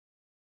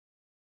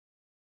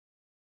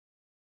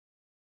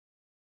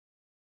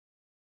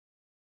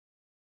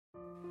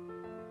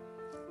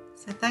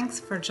So thanks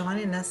for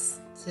joining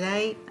us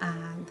today.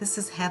 This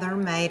is Heather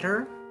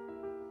Mader.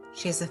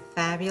 She's a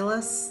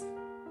fabulous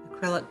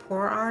acrylic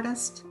pour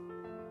artist,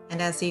 and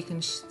as you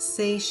can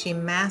see, she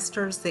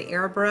masters the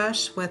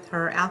airbrush with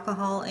her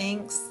alcohol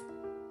inks.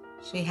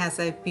 She has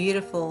a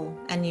beautiful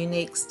and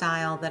unique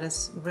style that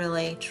is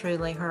really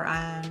truly her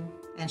own,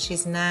 and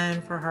she's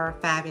known for her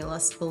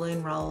fabulous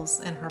balloon rolls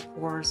in her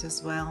pours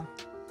as well.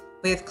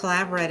 We have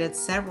collaborated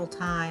several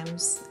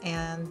times,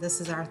 and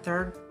this is our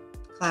third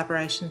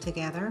collaboration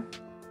together,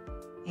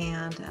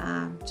 and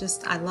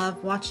I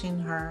love watching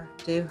her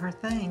do her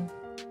thing.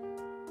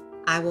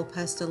 I will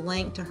post a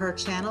link to her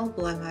channel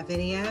below my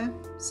video,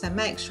 so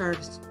make sure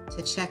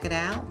to check it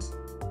out.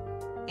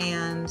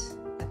 And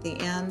at the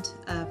end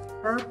of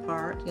her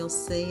part, you'll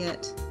see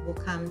it will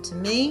come to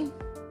me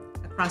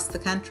across the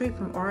country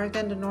from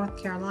Oregon to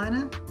North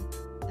Carolina,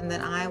 and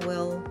then I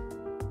will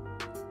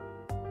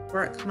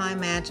work my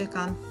magic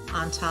on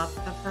top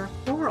of her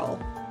coral.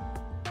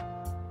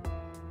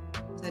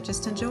 So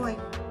just enjoy.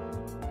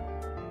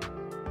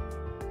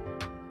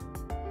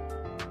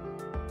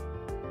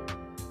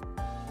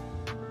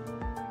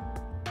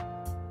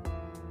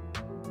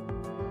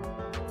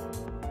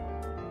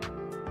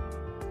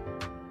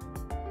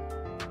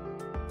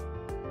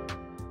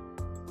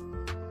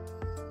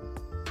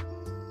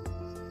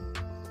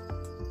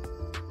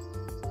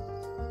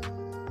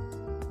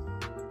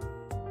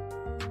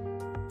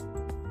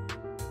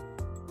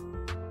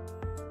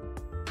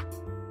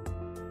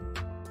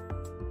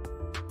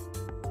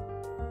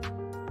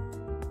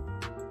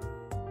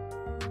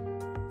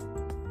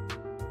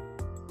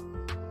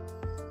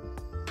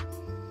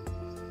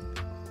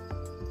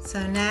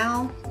 So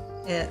now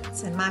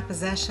it's in my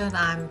possession.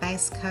 I'm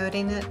base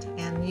coating it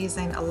and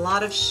using a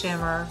lot of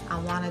shimmer. I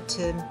wanted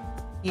to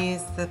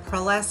use the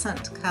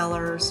pearlescent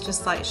colors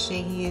just like she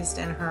used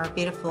in her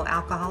beautiful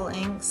alcohol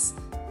inks.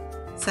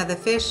 So the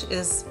fish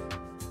is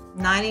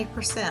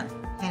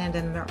 90% painted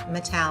in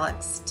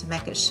metallics to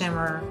make it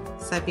shimmer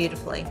so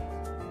beautifully.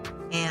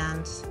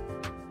 And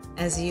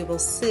as you will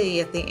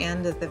see at the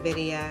end of the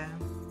video,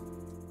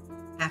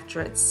 after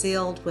it's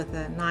sealed with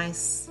a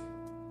nice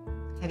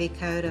heavy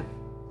coat of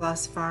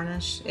gloss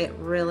varnish, it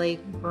really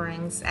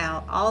brings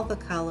out all the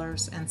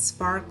colors and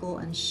sparkle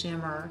and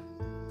shimmer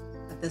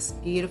of this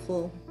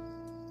beautiful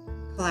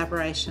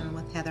collaboration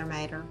with Heather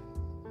Mader.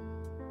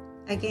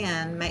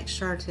 Again, make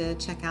sure to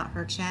check out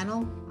her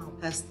channel. I'll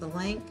post the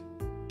link,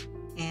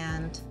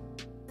 and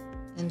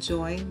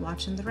enjoy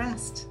watching the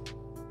rest.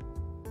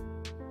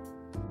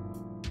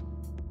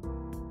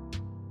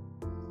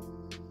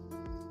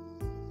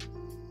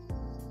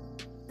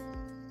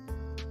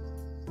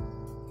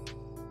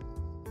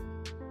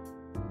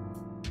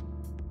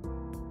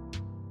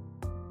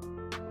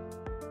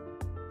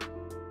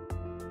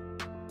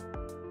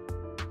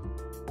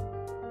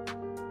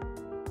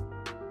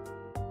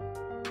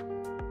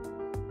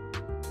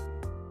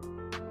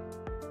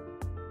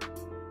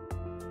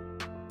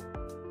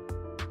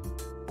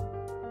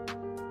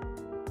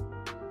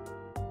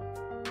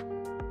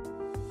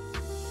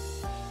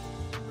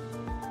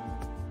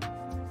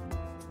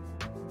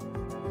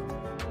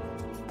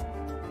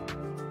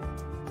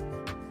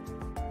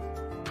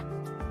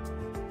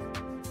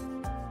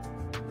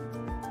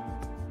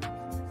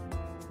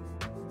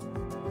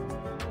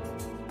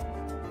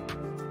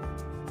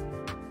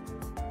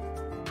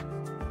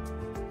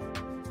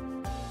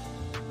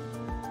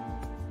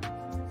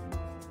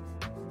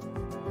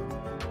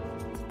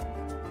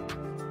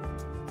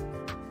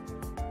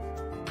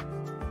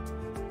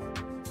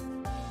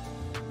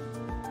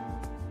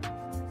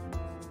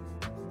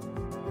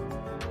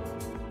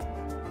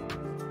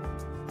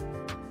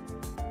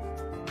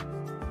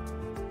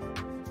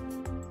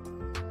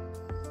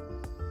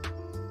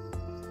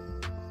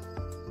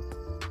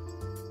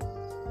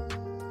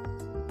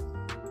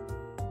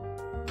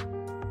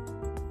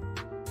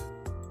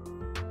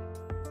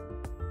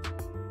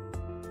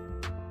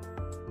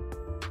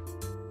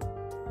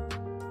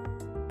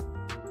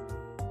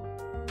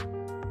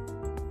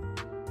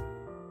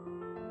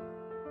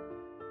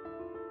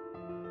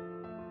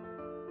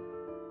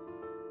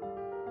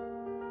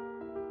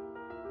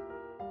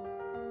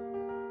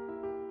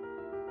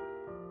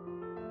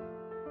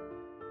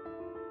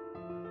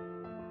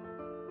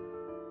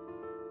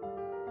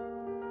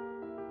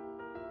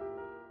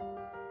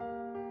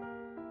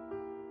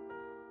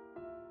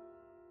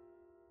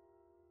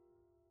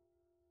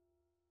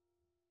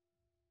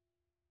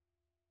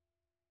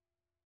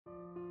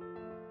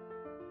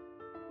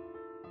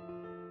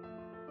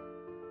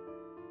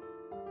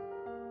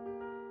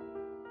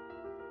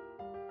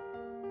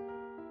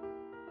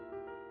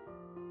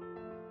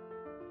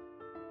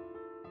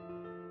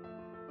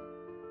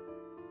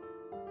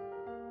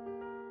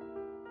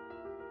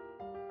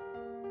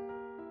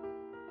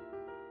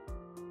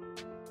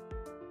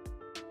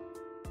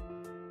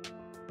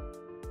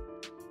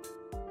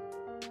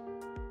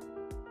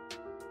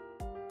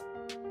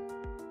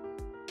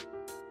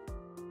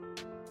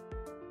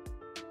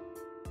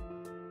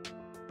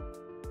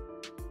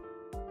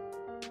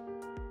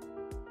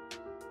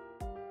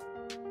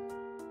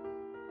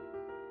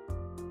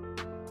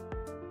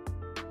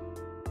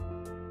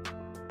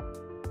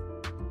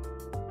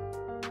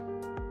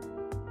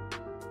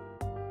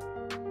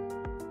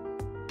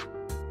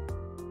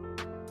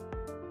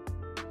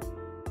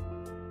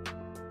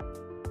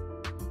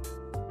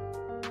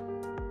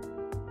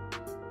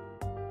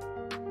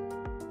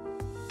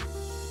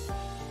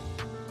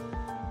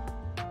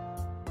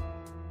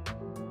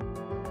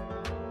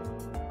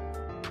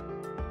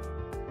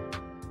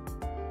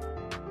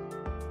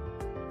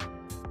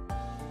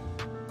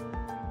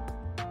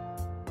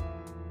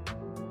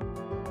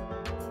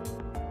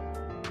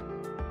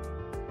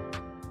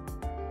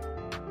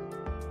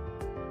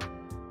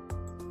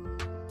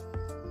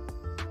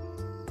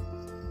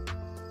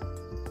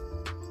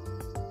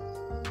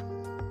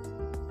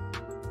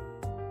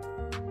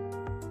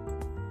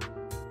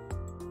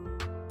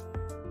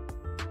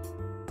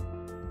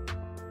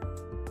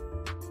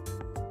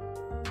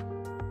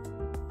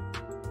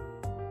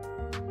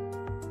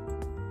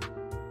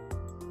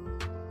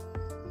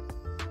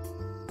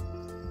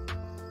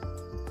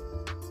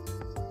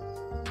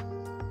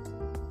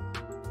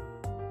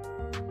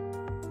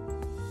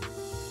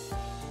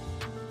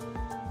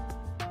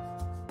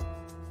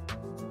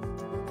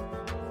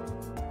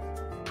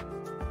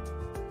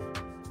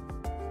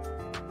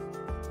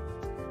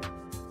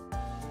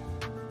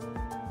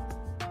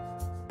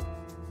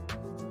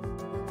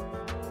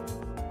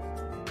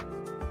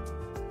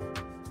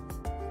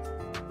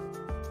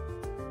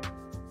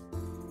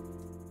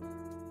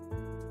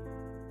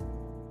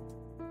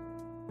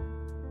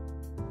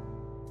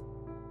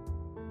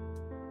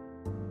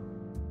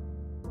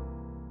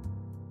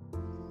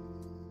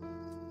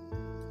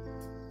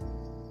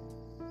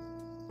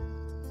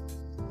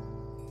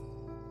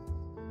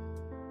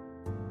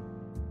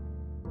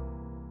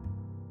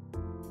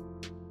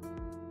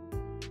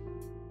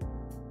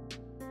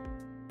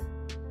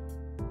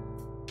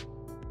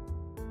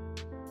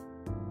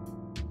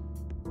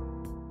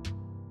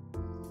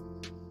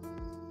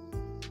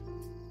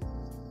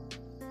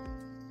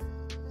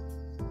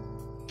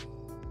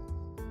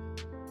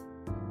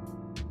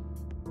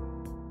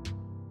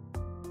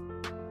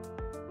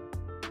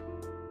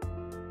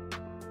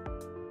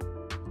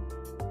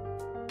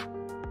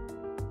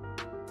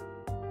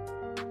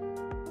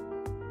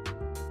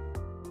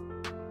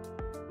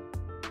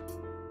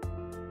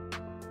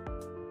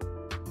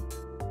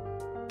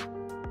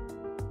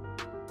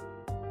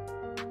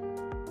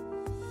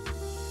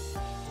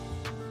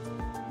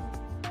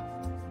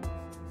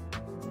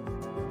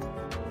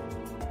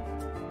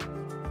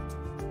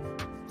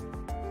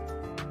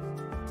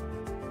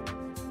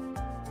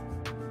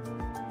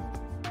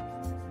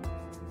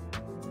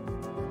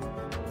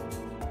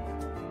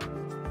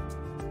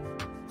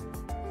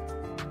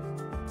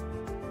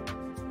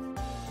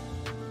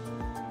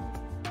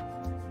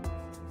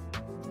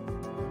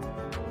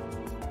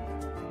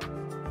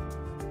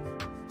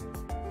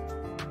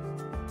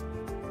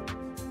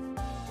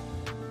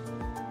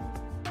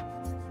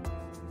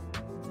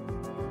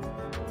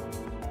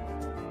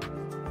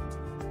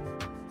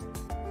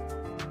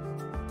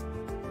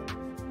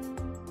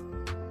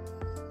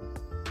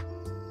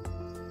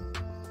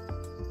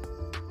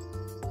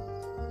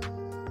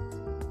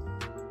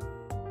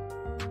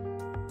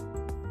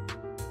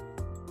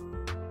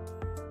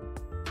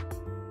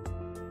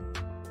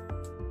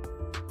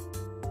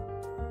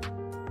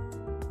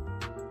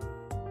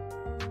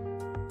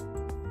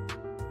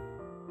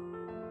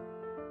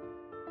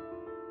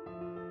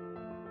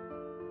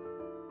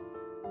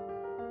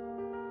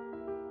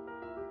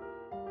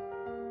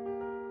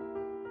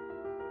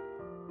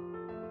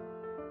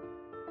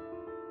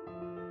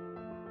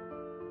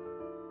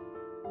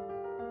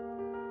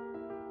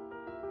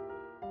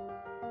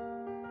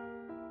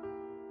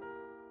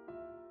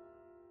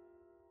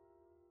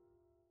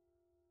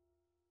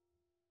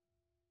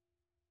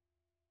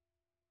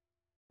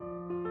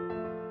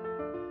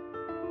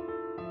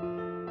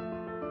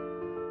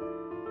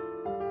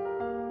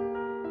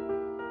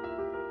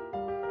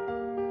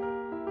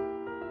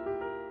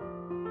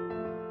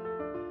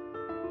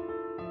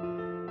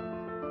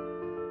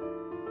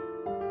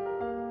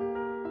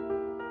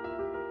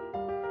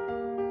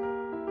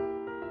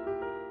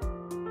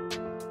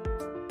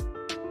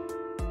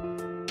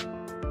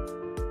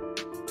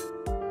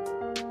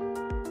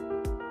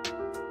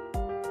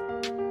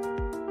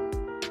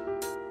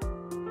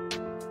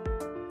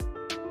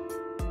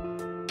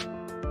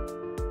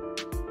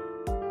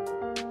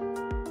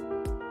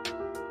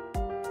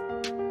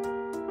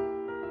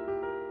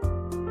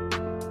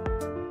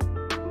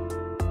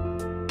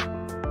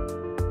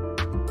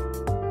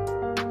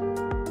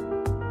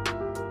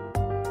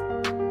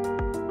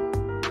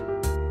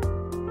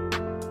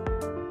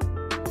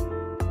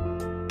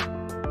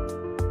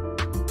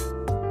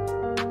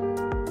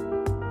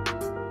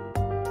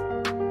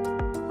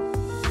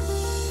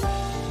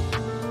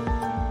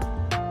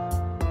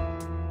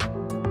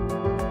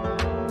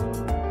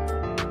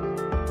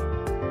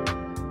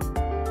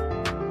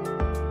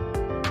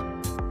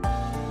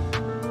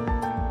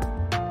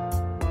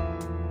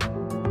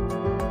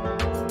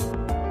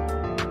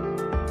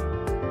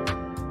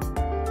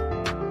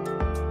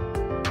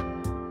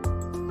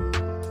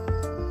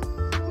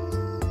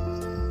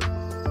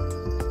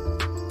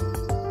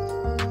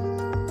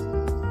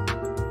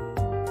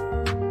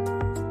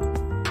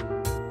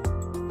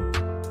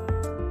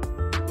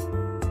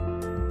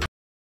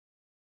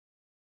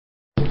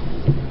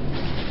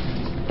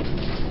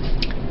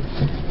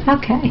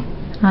 Okay,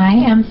 I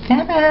am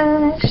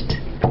finished.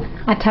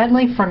 I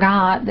totally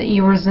forgot that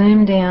you were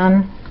zoomed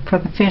in for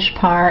the fish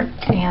part,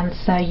 and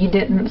so you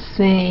didn't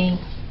see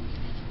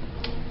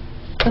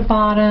the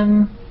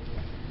bottom,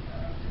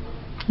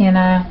 you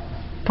know,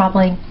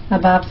 probably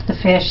above the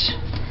fish.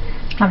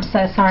 I'm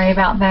so sorry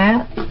about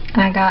that.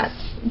 I got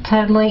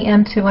totally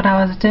into what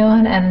I was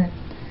doing and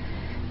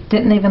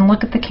didn't even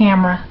look at the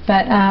camera,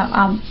 but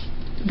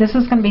this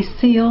is going to be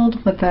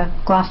sealed with a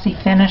glossy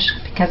finish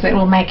because it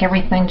will make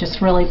everything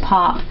just really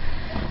pop.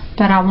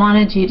 But I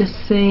wanted you to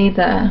see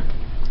the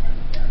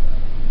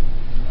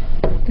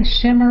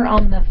shimmer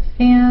on the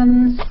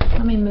fins.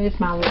 Let me move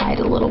my light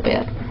a little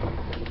bit.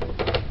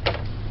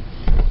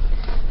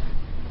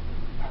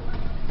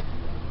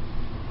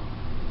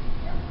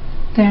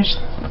 There's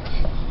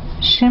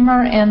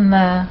shimmer in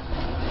the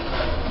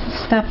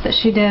stuff that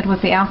she did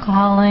with the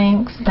alcohol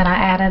inks. Then I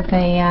added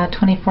the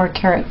 24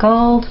 karat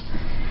gold,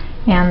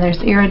 and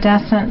there's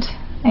iridescent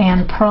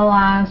and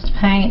pearlized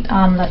paint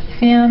on the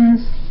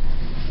fins,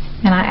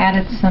 and I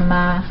added some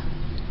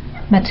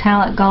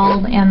metallic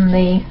gold in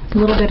the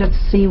little bit of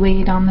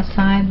seaweed on the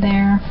side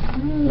there.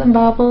 The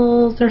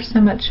bubbles are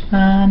so much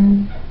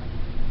fun.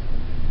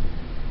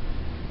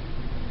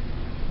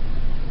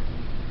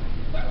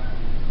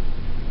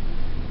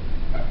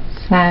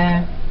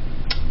 So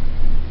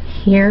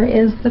here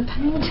is the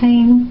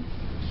painting,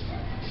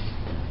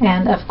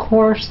 and of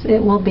course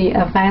it will be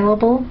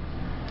available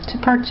to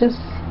purchase.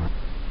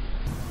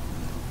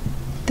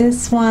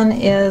 This one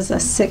is a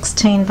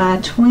 16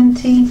 by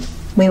 20.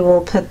 We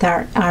will put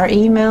our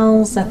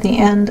emails at the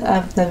end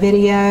of the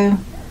video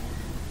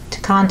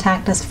to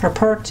contact us for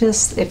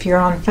purchase. If you're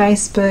on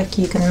Facebook,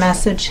 you can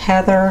message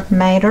Heather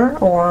Mater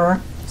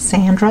or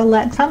Sandra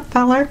Lett.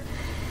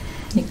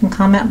 You can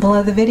comment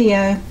below the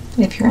video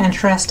if you're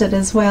interested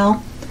as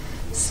well.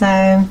 So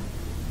I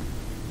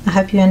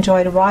hope you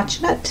enjoyed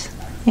watching it,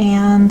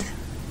 and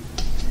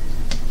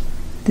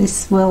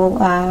this will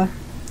we'll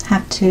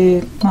have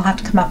to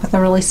come up with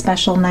a really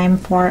special name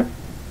for it.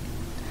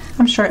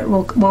 I'm sure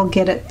we'll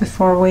get it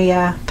before we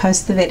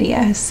post the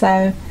video.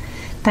 So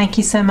thank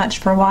you so much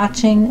for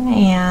watching,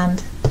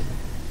 and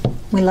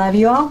we love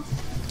you all.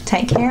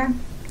 Take care.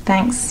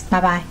 Thanks.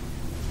 Bye bye.